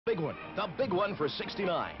The big one for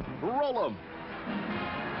 69. Roll 'em.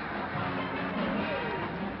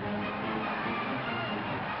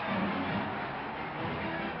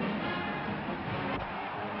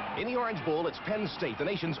 In the Orange Bowl, it's Penn State, the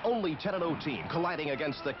nation's only 10-0 team, colliding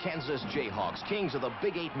against the Kansas Jayhawks, kings of the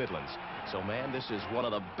Big 8 Midlands. So, man, this is one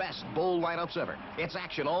of the best bowl lineups ever. It's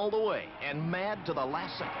action all the way, and mad to the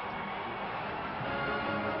last second.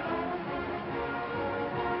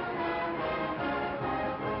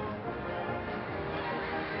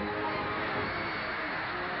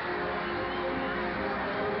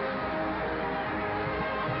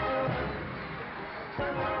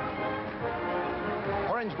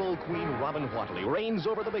 Orange Bowl Queen Robin Whatley reigns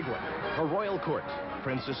over the big one. Her royal court,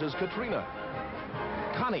 Princesses Katrina,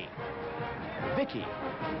 Connie, Vicky,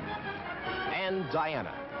 and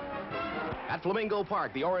Diana. At Flamingo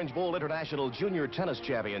Park, the Orange Bowl International Junior Tennis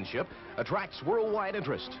Championship attracts worldwide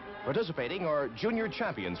interest. Participating are junior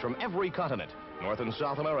champions from every continent: North and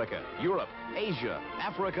South America, Europe, Asia,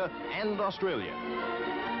 Africa, and Australia.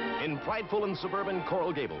 In prideful and suburban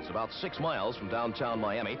Coral Gables, about 6 miles from downtown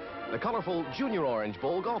Miami, the colorful Junior Orange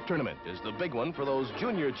Bowl Golf Tournament is the big one for those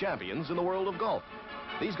junior champions in the world of golf.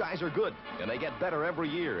 These guys are good, and they get better every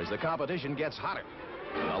year as the competition gets hotter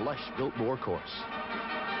in a lush Biltmore course.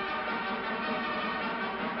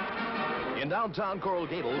 In downtown Coral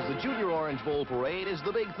Gables, the Junior Orange Bowl Parade is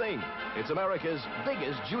the big thing. It's America's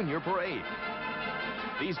biggest junior parade.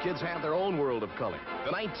 These kids have their own world of color.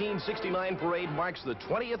 The 1969 parade marks the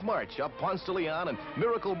 20th march up Ponce de Leon and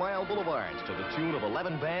Miracle Mile Boulevards to the tune of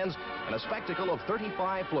 11 bands and a spectacle of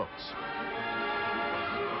 35 floats.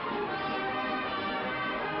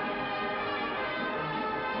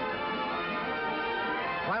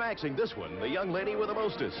 Climaxing this one, the young lady with the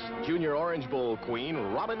mostest, Junior Orange Bowl Queen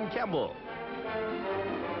Robin Campbell.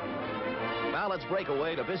 Now let's break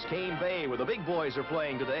away to Biscayne Bay, where the big boys are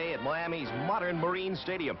playing today at Miami's modern Marine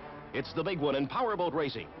Stadium. It's the big one in powerboat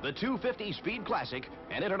racing, the 250 Speed Classic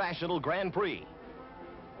and International Grand Prix.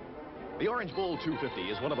 The Orange Bowl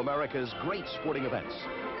 250 is one of America's great sporting events.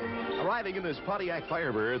 Arriving in this Pontiac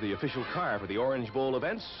Firebird, the official car for the Orange Bowl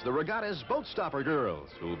events, the Regatta's Boat Stopper girls,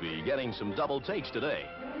 who'll be getting some double takes today.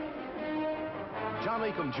 John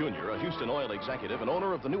Mecum Jr., a Houston oil executive and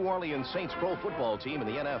owner of the New Orleans Saints pro football team in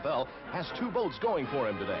the NFL, has 2 boats going for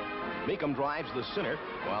him today. Mecum drives the Sinner,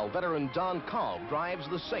 while veteran Don Cobb drives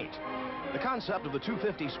the Saint. The concept of the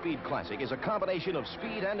 250 Speed Classic is a combination of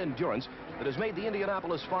speed and endurance that has made the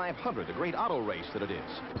Indianapolis 500 the great auto race that it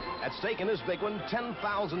is. At stake in this big one,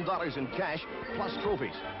 $10,000 in cash plus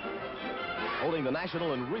trophies. Holding the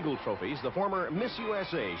national and regal trophies, the former Miss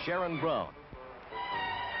USA, Sharon Brown.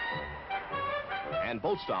 And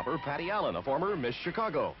boat stopper Patty Allen, a former Miss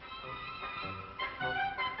Chicago.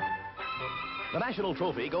 The national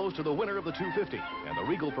trophy goes to the winner of the 250, and the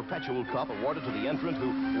Regal Perpetual Cup awarded to the entrant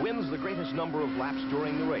who wins the greatest number of laps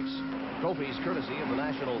during the race. Trophies courtesy of the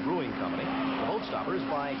National Brewing Company. The boat stoppers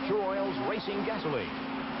by Pure Oil's Racing Gasoline.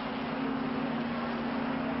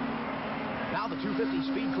 Now the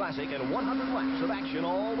 250 Speed Classic and 100 laps of action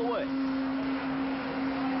all the way.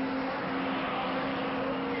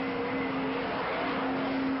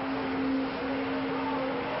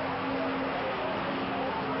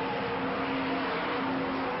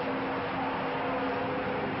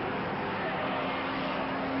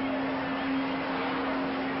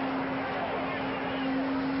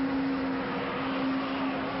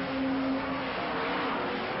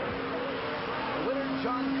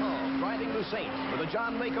 Saints for the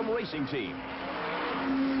John Mecum Racing Team.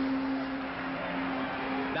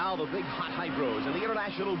 Now the big hot hydros in the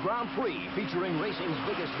International Grand Prix, featuring racing's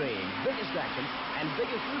biggest name, biggest action, and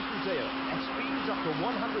biggest rooster tail at speeds up to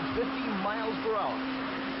 150 miles per hour.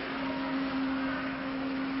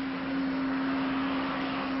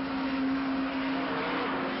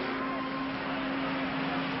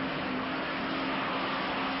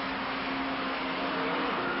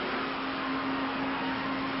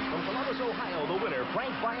 Ohio, the winner,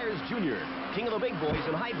 Frank Byers Jr., king of the big boys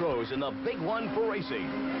and hydros in the big one for racing.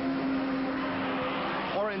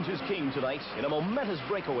 Orange is king tonight in a momentous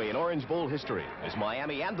breakaway in Orange Bowl history, as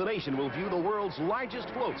Miami and the nation will view the world's largest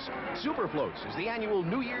floats, super floats, as the annual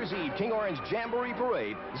New Year's Eve King Orange Jamboree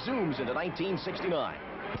Parade zooms into 1969.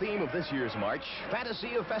 Theme of this year's march,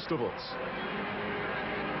 Fantasy of Festivals.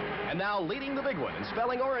 And now leading the big one and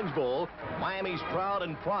spelling Orange Bowl, Miami's proud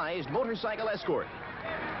and prized motorcycle escort.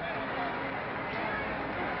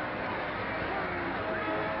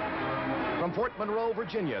 From Fort Monroe,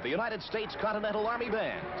 Virginia, the United States Continental Army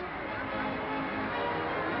Band.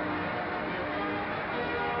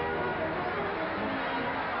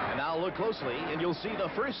 And now look closely and you'll see the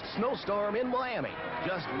first snowstorm in Miami.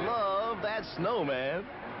 Just love that snow, man.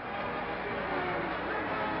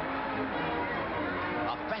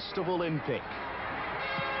 A festival in pink.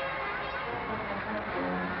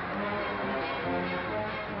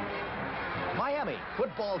 Miami,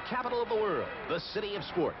 football capital of the world, the city of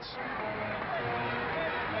sports.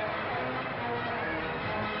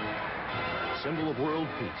 Symbol of world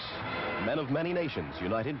peace. Men of many nations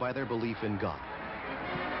united by their belief in God.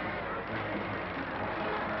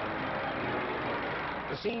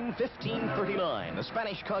 The scene, 1539. The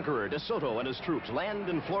Spanish conqueror De Soto and his troops land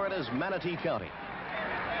in Florida's Manatee County.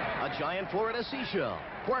 A giant Florida seashell,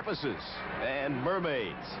 porpoises, and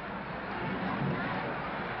mermaids.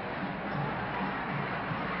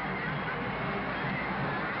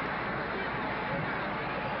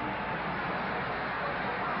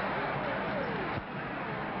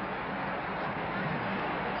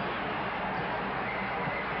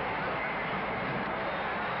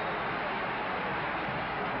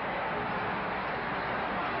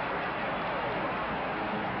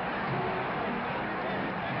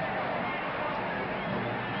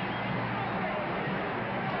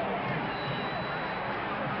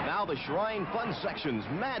 The Shrine Fun Section's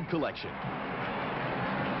Mad Collection.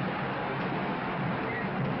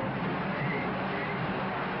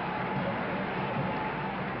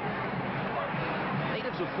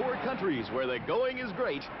 Natives of 4 countries where the going is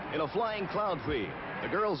great in a flying cloud field. The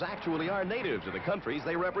girls actually are natives of the countries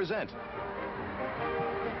they represent.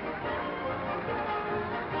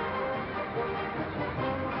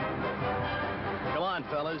 Come on,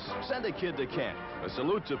 fellas, send a kid to camp. A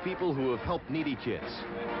salute to people who have helped needy kids.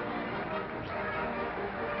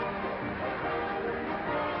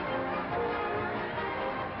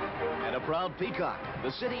 And a proud peacock,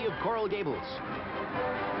 the city of Coral Gables.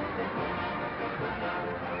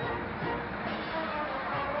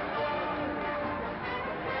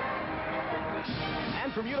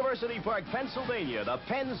 And from University Park, Pennsylvania, the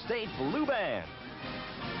Penn State Blue Band.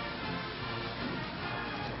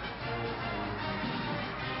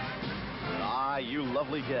 Ah, you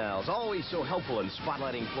lovely gals, always so helpful in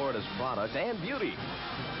spotlighting Florida's product and beauty.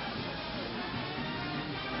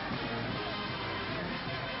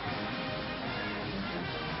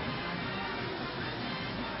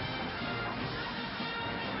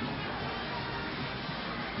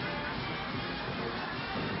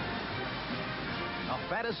 A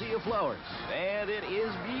fantasy of flowers, and it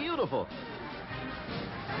is beautiful.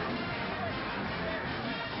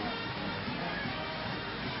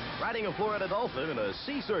 Riding a Florida dolphin in a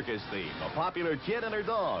sea circus theme, a popular kid and her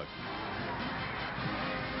dog.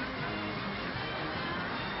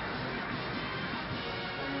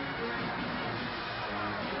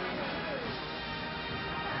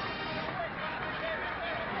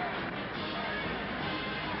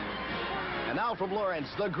 And now from Lawrence,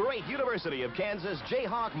 the great University of Kansas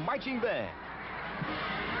Jayhawk Marching Band.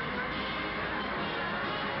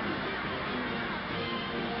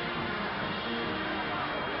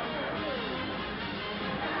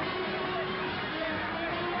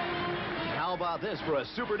 How about this for a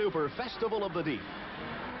super-duper Festival of the Deep?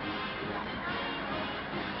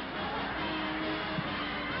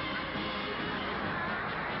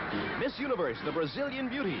 Miss Universe, the Brazilian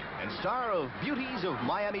beauty and star of Beauties of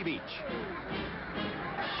Miami Beach.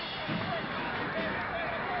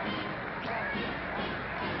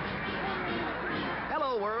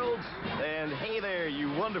 Hello, world, and hey there,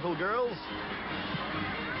 you wonderful girls.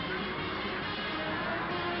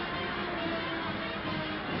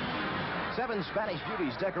 Seven Spanish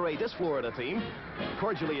beauties decorate this Florida theme.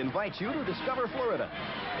 Cordially invite you to discover Florida.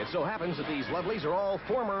 It so happens that these lovelies are all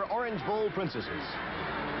former Orange Bowl princesses.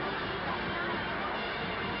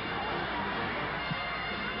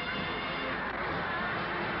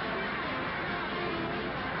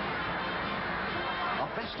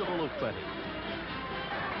 A festival of plenty.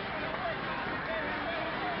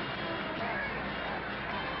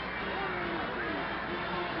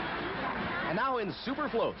 And now in Super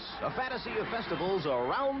Floats, a fantasy of festivals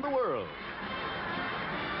around the world.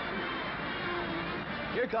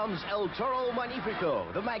 Here comes El Toro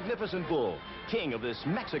Magnifico, the magnificent bull, king of this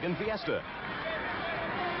Mexican fiesta.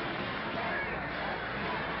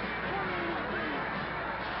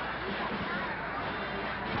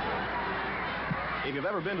 If you've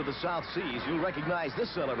ever been to the South Seas, you'll recognize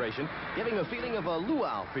this celebration, giving a feeling of a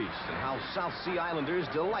luau feast and how South Sea Islanders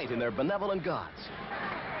delight in their benevolent gods.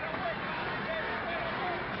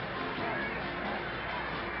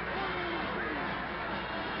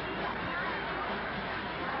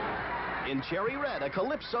 In cherry red, a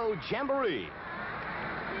Calypso Jamboree.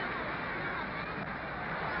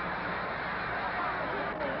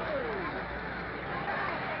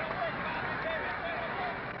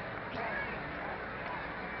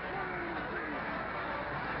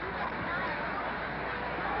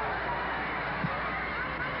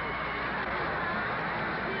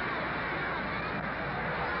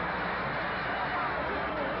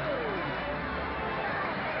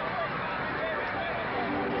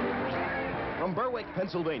 From Berwick,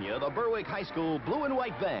 Pennsylvania, the Berwick High School Blue and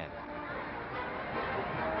White Band.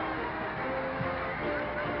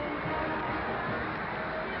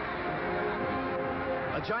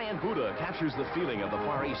 A giant Buddha captures the feeling of the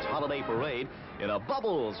Far East Holiday Parade in a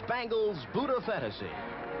Bubbles, Bangles, Buddha fantasy.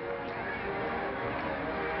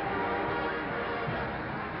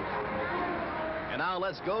 And now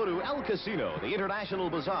let's go to El Casino, the International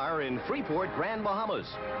Bazaar in Freeport, Grand Bahamas.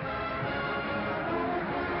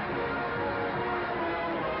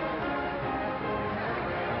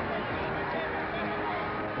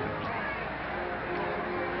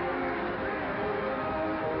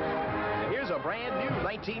 A brand new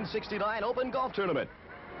 1969 Open Golf Tournament.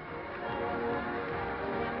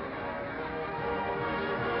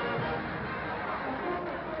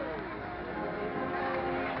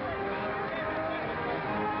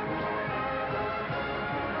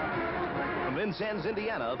 From Vincennes,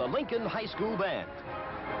 Indiana, the Lincoln High School Band.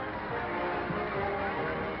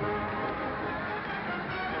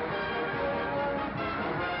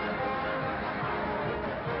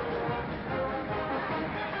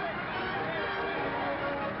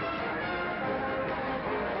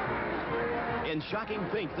 In shocking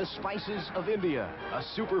pink, the spices of India. A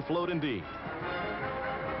super float indeed.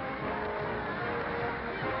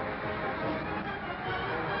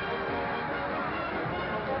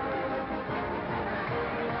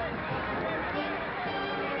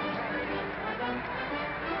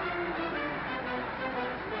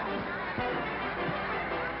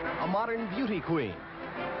 A modern beauty queen.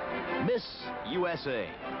 Miss USA.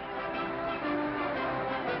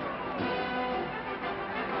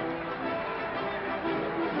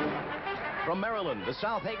 From Maryland, the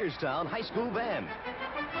South Hagerstown High School Band.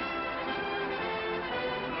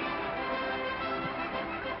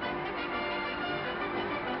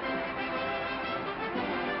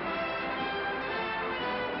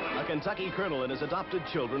 A Kentucky colonel and his adopted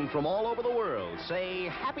children from all over the world say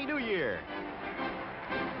Happy New Year.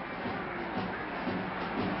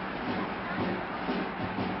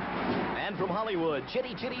 And from Hollywood,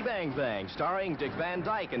 Chitty Chitty Bang Bang, starring Dick Van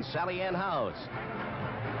Dyke and Sally Ann Howes.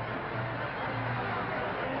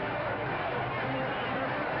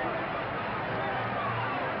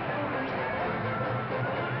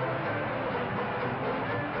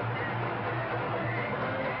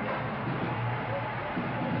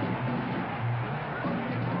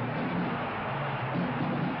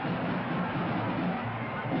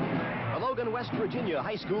 West Virginia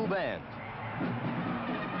High School Band.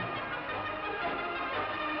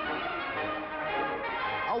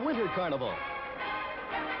 A winter carnival.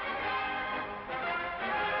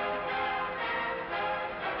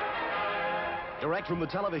 Direct from the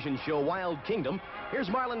television show Wild Kingdom, here's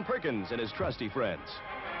Marlon Perkins and his trusty friends.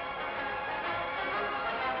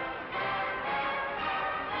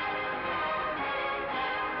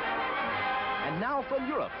 And now from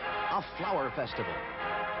Europe, a flower festival.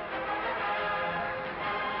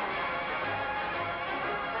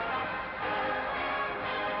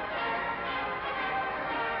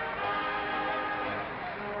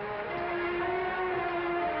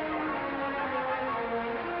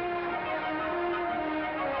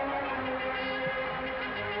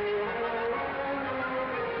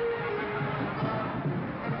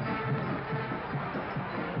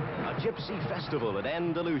 Gypsy Festival at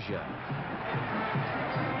Andalusia.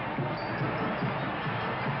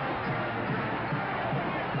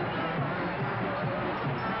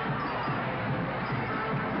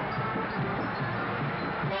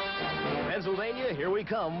 Pennsylvania, here we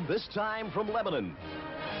come, this time from Lebanon.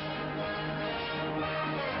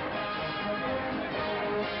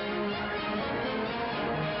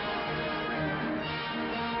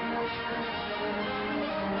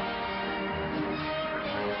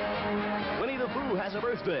 Who has a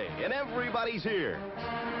birthday, and everybody's here.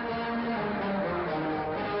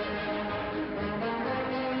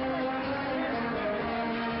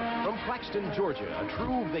 From Claxton, Georgia, a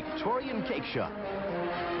true Victorian cake shop.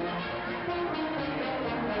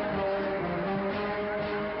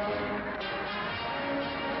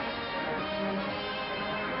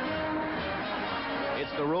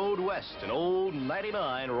 It's the Road West, and old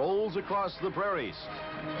 99 rolls across the prairies.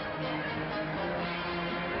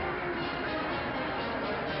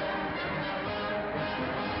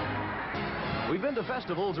 We've been to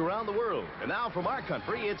festivals around the world, and now from our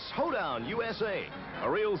country, it's Hoedown USA, a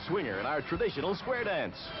real swinger in our traditional square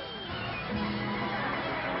dance.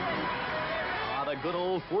 Ah, the good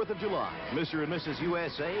old 4th of July. Mr. and Mrs.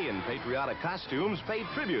 USA in patriotic costumes paid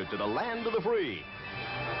tribute to the land of the free.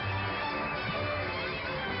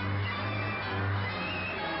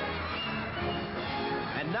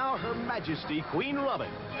 And now Her Majesty Queen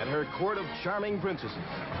Robin and her court of charming princesses,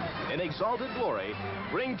 in exalted glory,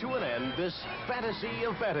 bring to an end this fantasy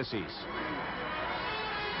of fantasies.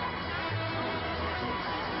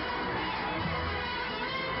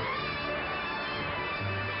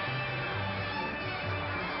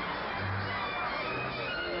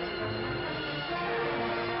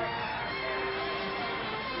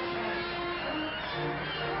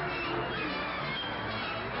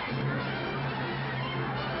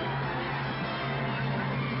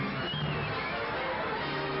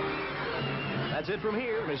 That's it from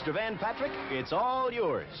here, Mr. Van Patrick. It's all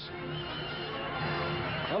yours.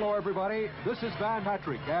 Hello, everybody. This is Van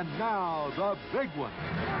Patrick, and now the big one.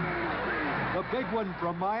 The big one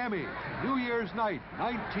from Miami, New Year's night,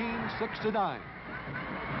 1969.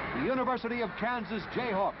 The University of Kansas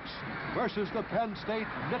Jayhawks versus the Penn State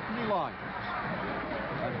Nittany Lions.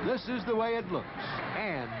 And this is the way it looks,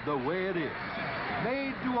 and the way it is.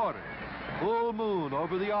 Made to order. Full moon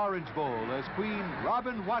over the Orange Bowl as Queen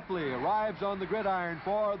Robin Whatley arrives on the gridiron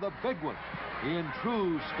for the big one in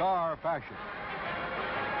true star fashion.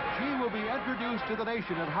 She will be introduced to the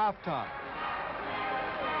nation at halftime.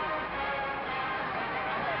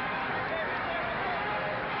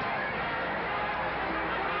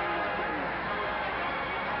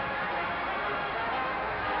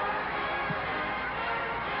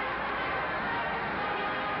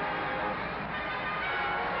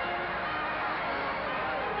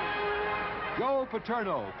 Joe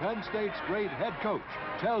Paterno, Penn State's great head coach,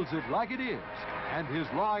 tells it like it is, and his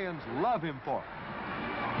Lions love him for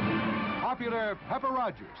it. Popular Pepper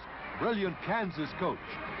Rogers, brilliant Kansas coach,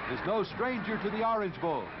 is no stranger to the Orange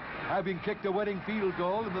Bowl, having kicked a winning field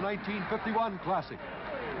goal in the 1951 Classic.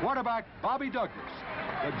 Quarterback Bobby Douglas,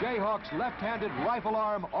 the Jayhawks' left-handed rifle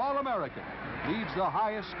arm All-American, leads the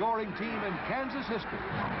highest scoring team in Kansas history.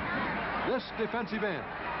 This defensive end,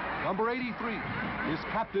 number 83, is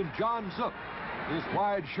Captain John Zook. His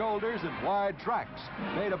wide shoulders and wide tracks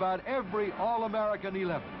made about every All-American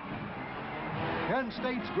 11. Penn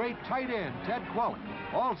State's great tight end, Ted Quallen,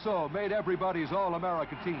 also made everybody's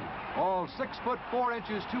All-American team. All 6 foot 4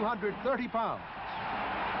 inches, 230 pounds.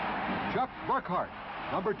 Chuck Burkhart,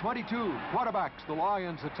 number 22, quarterbacks the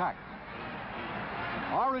Lions attack.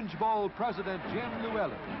 Orange Bowl President Jim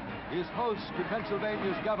Llewellyn is host to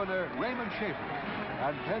Pennsylvania's Governor Raymond Schaefer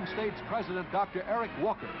and Penn State's President Dr. Eric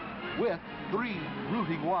Walker with 3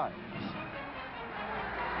 rooting wives.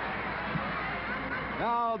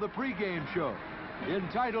 Now the pregame show,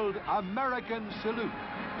 entitled American Salute,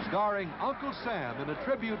 starring Uncle Sam in a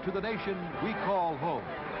tribute to the nation we call home.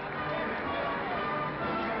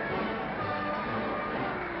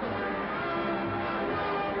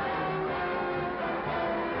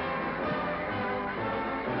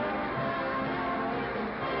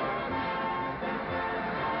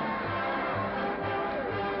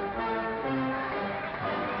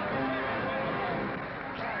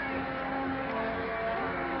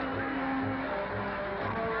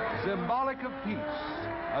 Symbolic of peace,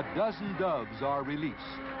 a dozen doves are released.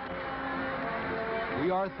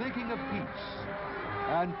 We are thinking of peace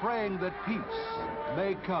and praying that peace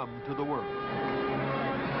may come to the world.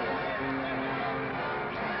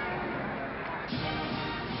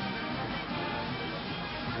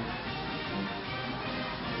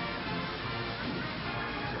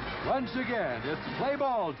 Once again, it's play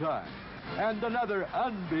ball time. And another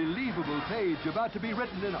unbelievable page about to be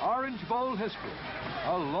written in Orange Bowl history.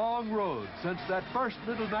 A long road since that first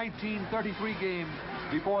little 1933 game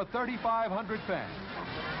before 3,500 fans.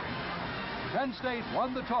 Penn State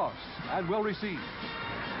won the toss and will receive.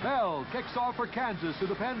 Bell kicks off for Kansas to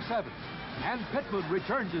the Penn 7, and Pittman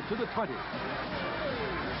returns it to the 20.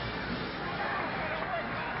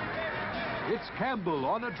 It's Campbell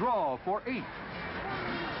on a draw for 8.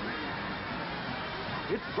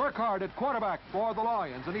 It's Burkhart at quarterback for the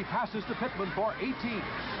Lions, and he passes to Pittman for 18.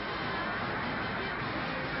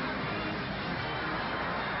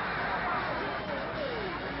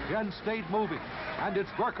 Penn State moving, and it's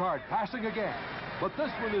Burkhart passing again. But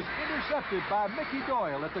this one is intercepted by Mickey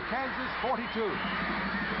Doyle at the Kansas 42.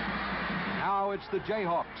 Now it's the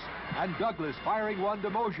Jayhawks, and Douglas firing one to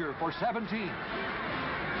Mosier for 17.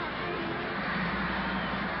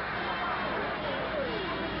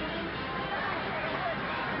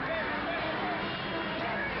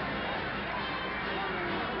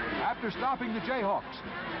 After stopping the Jayhawks,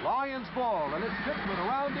 Lions ball, and it's Pittman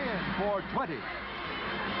around in for 20.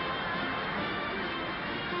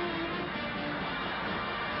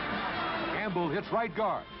 Campbell hits right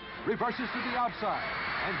guard, reverses to the outside,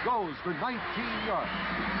 and goes for 19 yards.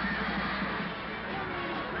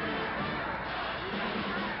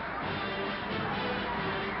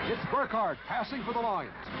 Burkhardt passing for the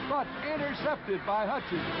Lions, but intercepted by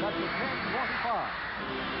Hutchins at the 10-25.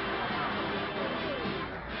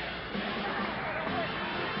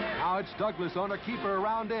 Now it's Douglas on a keeper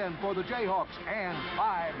around in for the Jayhawks, and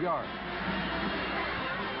 5 yards.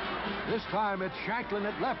 This time it's Shanklin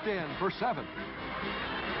at left end for 7.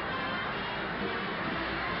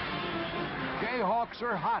 Jayhawks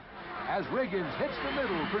are hot as Riggins hits the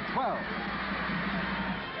middle for 12.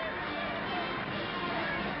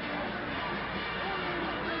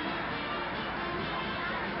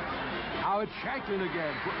 Now it's Shanklin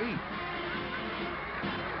again for 8.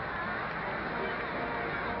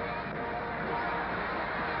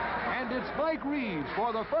 And it's Mike Reeves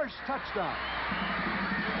for the first touchdown.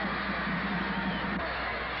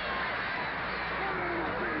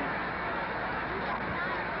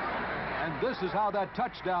 And this is how that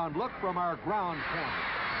touchdown looked from our ground camera.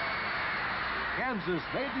 Kansas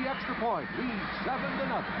made the extra point, leads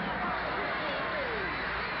 7-0.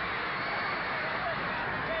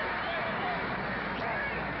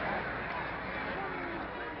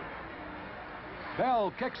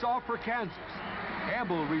 Bell kicks off for Kansas.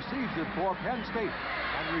 Campbell receives it for Penn State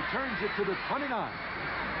and returns it to the 29.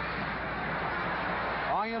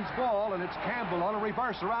 Lions ball, and it's Campbell on a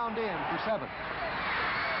reverse around in for 7.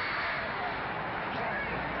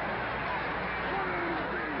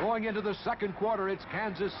 Going into the second quarter, it's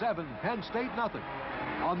Kansas 7, Penn State nothing.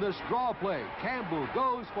 On this draw play, Campbell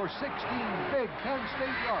goes for 16 big Penn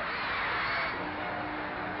State yards.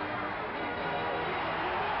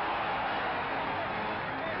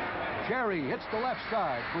 Cherry hits the left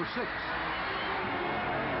side for 6.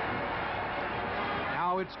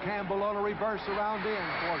 Now it's Campbell on a reverse around in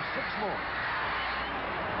for 6 more.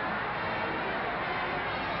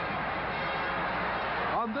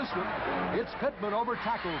 On this one, it's Pittman over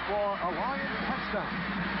tackle for a Lions touchdown.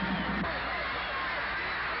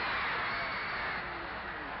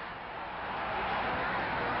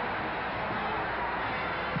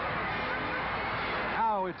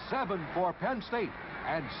 Now it's 7 for Penn State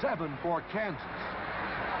and 7 for Kansas.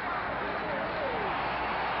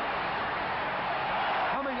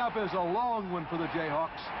 Coming up is a long one for the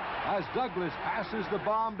Jayhawks as Douglas passes the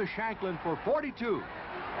bomb to Shanklin for 42.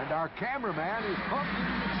 And our cameraman is pumped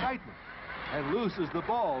into excitement and loses the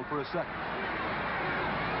ball for a second.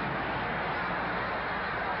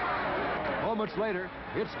 Moments later,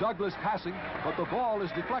 it's Douglas passing, but the ball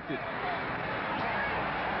is deflected.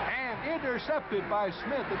 And intercepted by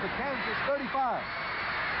Smith at the Kansas 35.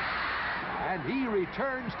 And he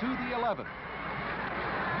returns to the 11.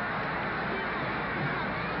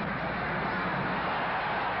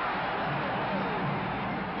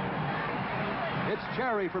 It's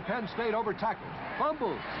Cherry for Penn State over tackle.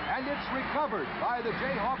 Fumbles, and it's recovered by the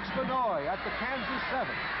Jayhawks Benoit at the Kansas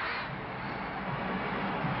 7.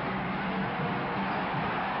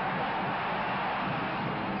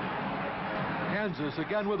 Kansas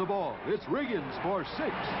again with the ball. It's Riggins for 6.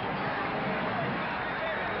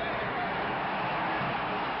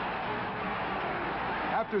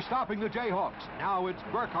 After stopping the Jayhawks, now it's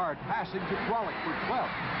Burkhardt passing to Kwolek for 12.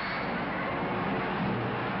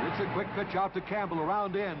 It's a quick pitch out to Campbell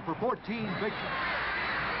around in for 14 big.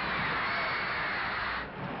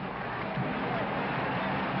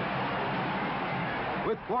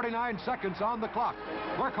 With 49 seconds on the clock,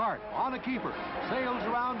 Burkhardt on a keeper, sails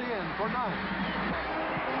around in for 9.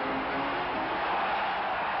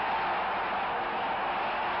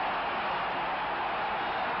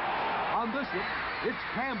 On this one, it's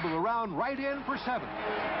Campbell around right in for 7.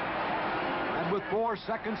 And with 4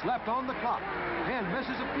 seconds left on the clock, Penn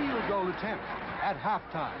misses a field goal attempt at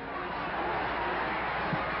halftime.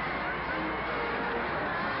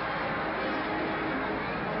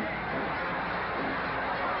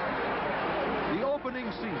 The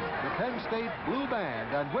opening scene, the Penn State Blue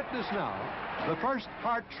Band, and witness now, the first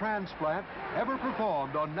heart transplant ever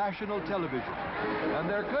performed on national television. And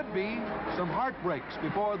there could be some heartbreaks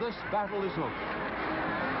before this battle is over.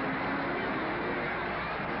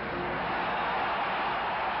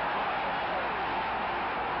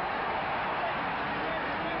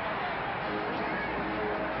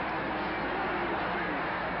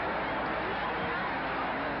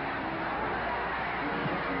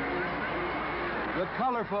 The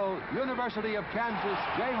colorful University of Kansas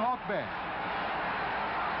Jayhawk Band.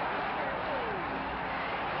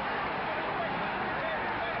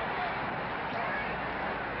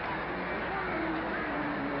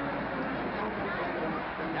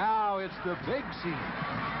 Now it's the big scene,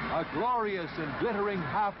 a glorious and glittering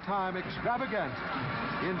halftime extravaganza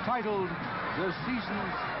entitled The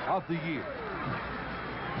Seasons of the Year.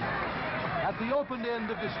 At the open end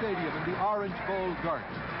of the stadium in the Orange Bowl Garden,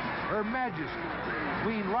 Her Majesty,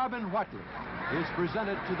 Queen Robin Whatley, is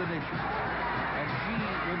presented to the nation. And she,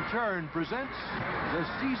 in turn, presents the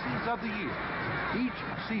seasons of the year, each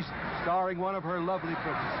season starring one of her lovely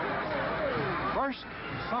princesses. First,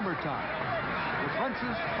 summertime. The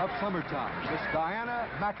Princess of Summertime, Miss Diana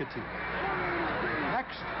McAtee.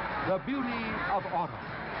 Next, the Beauty of Autumn,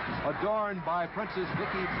 adorned by Princess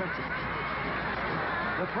Vicky Principe.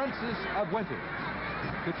 The Princess of Winter,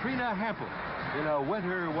 Katrina Hampel, in a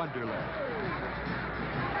winter wonderland.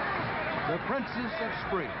 The Princess of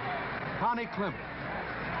Spring, Connie Clement.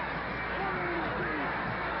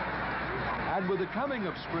 And with the coming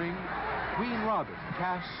of spring, Queen Robin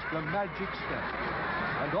casts a magic spell.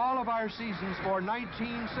 And all of our seasons for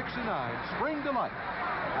 1969, Spring Delight,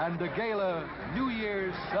 and the Gala New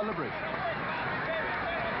Year's celebration.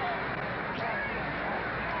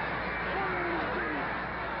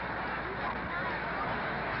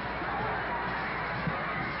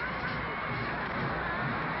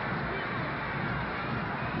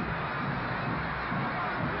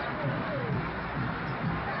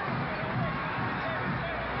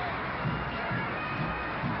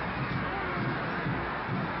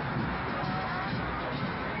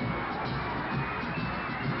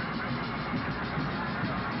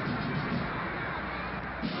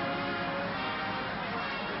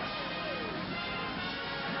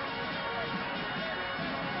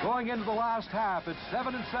 Going into the last half, it's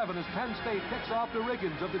 7-7 as Penn State kicks off the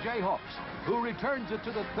Riggins of the Jayhawks, who returns it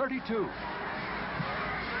to the 32.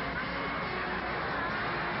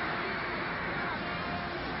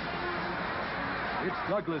 It's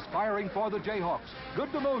Douglas firing for the Jayhawks.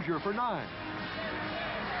 Good to Mosier for 9.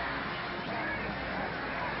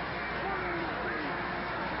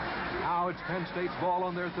 Now it's Penn State's ball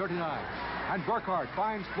on their 39. And Burkhart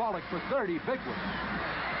finds Kwolek for 30. Big one.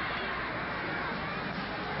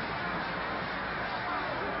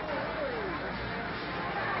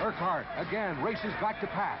 Burkhart again races back to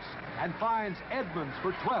pass and finds Edmonds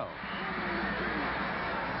for 12.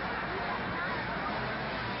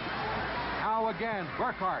 Now again,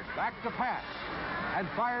 Burkhart back to pass and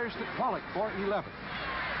fires to Kwolek for 11.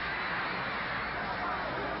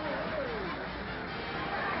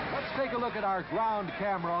 Let's take a look at our ground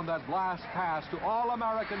camera on that last pass to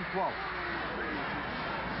All-American Kwolek.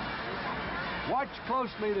 Watch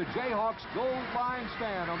closely the Jayhawks goal line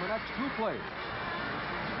stand on the next two plays.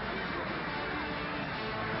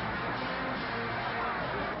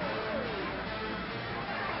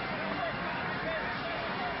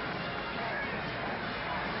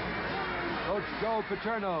 Coach Joe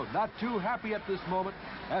Paterno not too happy at this moment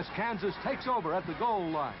as Kansas takes over at the goal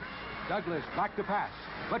line. Douglas back to pass,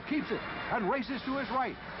 but keeps it and races to his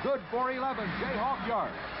right. Good for 11 Jayhawk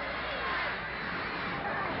yards.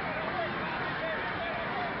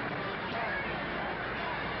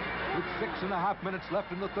 With 6.5 minutes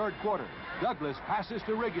left in the third quarter, Douglas passes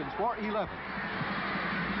to Riggins for 11.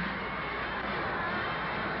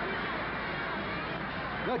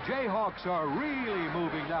 The Jayhawks are really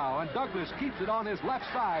moving now, and Douglas keeps it on his left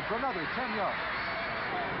side for another 10 yards.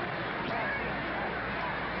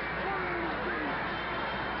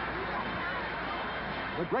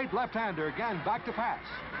 The great left-hander again back to pass.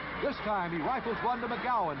 This time he rifles one to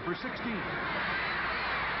McGowan for 16.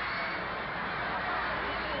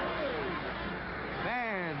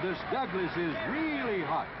 Man, this Douglas is really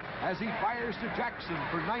hot as he fires to Jackson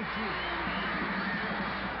for 19.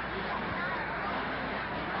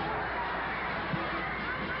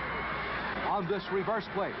 On this reverse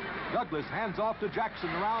play, Douglas hands off to Jackson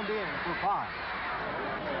around the end for 5.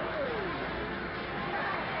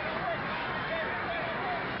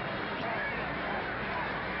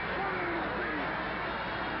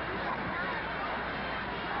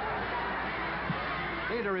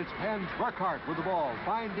 Later, it's Penn's Burkhart with the ball,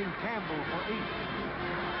 finding Campbell for 8.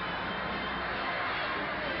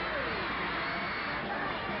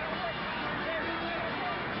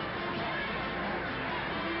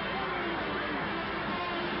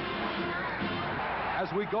 As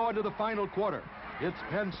we go into the final quarter, it's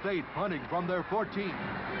Penn State punting from their 14.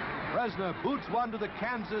 Bresna boots one to the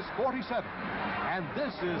Kansas 47. And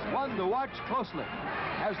this is one to watch closely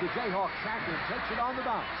as the Jayhawk champion takes it on the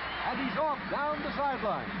bounce. And he's off down the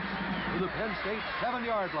sideline to the Penn State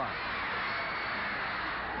 7-yard line.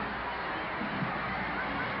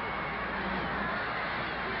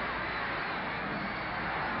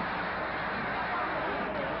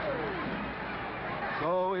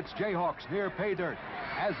 So it's Jayhawks near pay dirt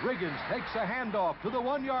as Riggins takes a handoff to the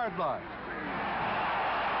 1-yard line.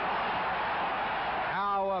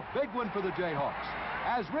 Now a big one for the Jayhawks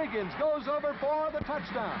as Riggins goes over for the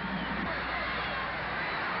touchdown.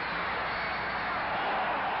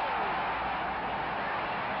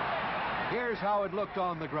 Here's how it looked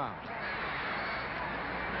on the ground.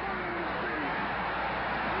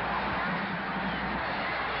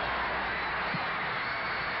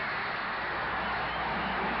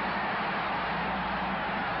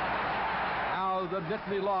 Now the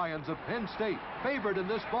Nittany Lions of Penn State, favored in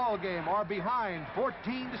this ball game, are behind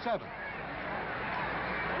 14-7.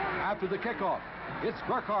 After the kickoff, it's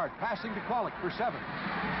Burkhardt passing to Kwolek for 7.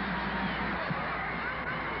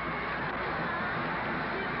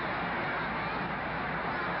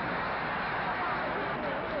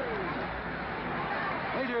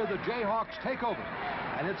 Later, the Jayhawks take over,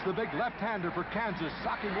 and it's the big left-hander for Kansas,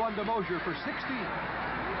 socking one to Mosier for 16.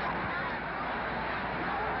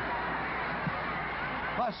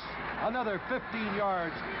 Plus, another 15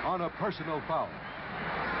 yards on a personal foul.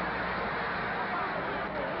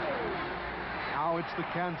 Now it's the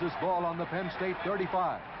Kansas ball on the Penn State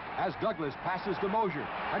 35 as Douglas passes to Mosier,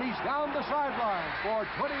 and he's down the sideline for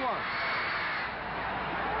 21.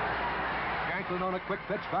 Shanklin on a quick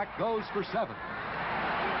pitch back goes for 7.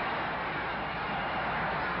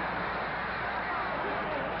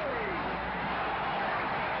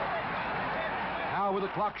 Now with the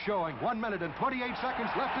clock showing 1 minute and 28 seconds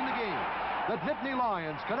left in the game, the Nittany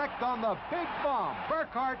Lions connect on the big bomb.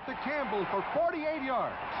 Burkhardt to Campbell for 48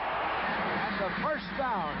 yards. And the first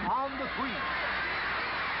down on the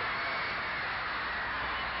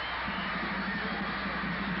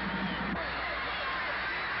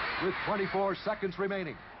 3. With 24 seconds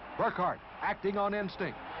remaining, Burkhardt, acting on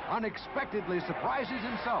instinct, unexpectedly surprises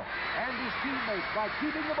himself and his teammates by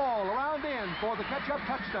keeping the ball around in for the catch-up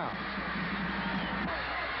touchdown.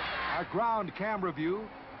 Our ground camera view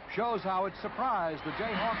shows how it surprised the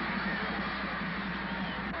Jayhawk defense.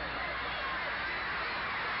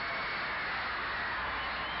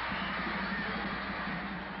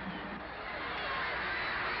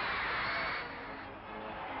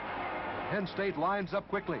 Penn State lines up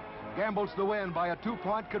quickly, gambles the win by a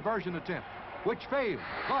 2-point conversion attempt, which failed,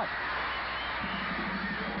 but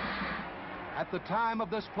at the time of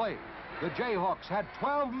this play, the Jayhawks had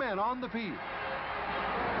 12 men on the field.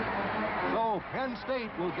 So Penn State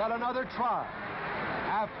will get another try,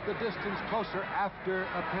 half the distance closer after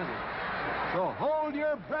a penalty. So hold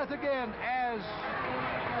your breath again as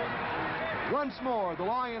once more the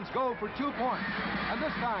Lions go for 2 points. And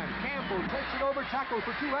this time Campbell takes it over tackle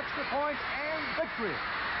for 2 extra points and victory.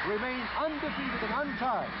 Remain undefeated and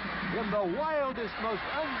untied in the wildest, most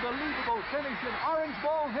unbelievable finish in Orange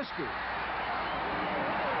Bowl history.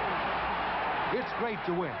 It's great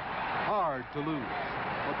to win, hard to lose.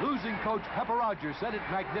 But losing coach Pepper Rogers said it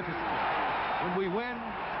magnificently. When we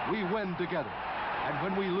win together. And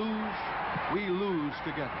when we lose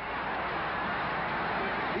together.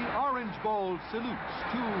 The Orange Bowl salutes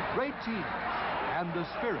 2 great teams and the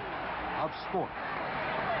spirit of sport.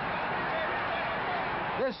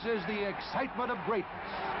 This is the excitement of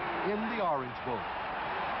greatness in the Orange Bowl.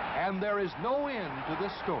 And there is no end to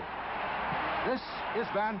this story. This is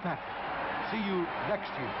Van Patrick. See you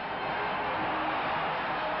next year.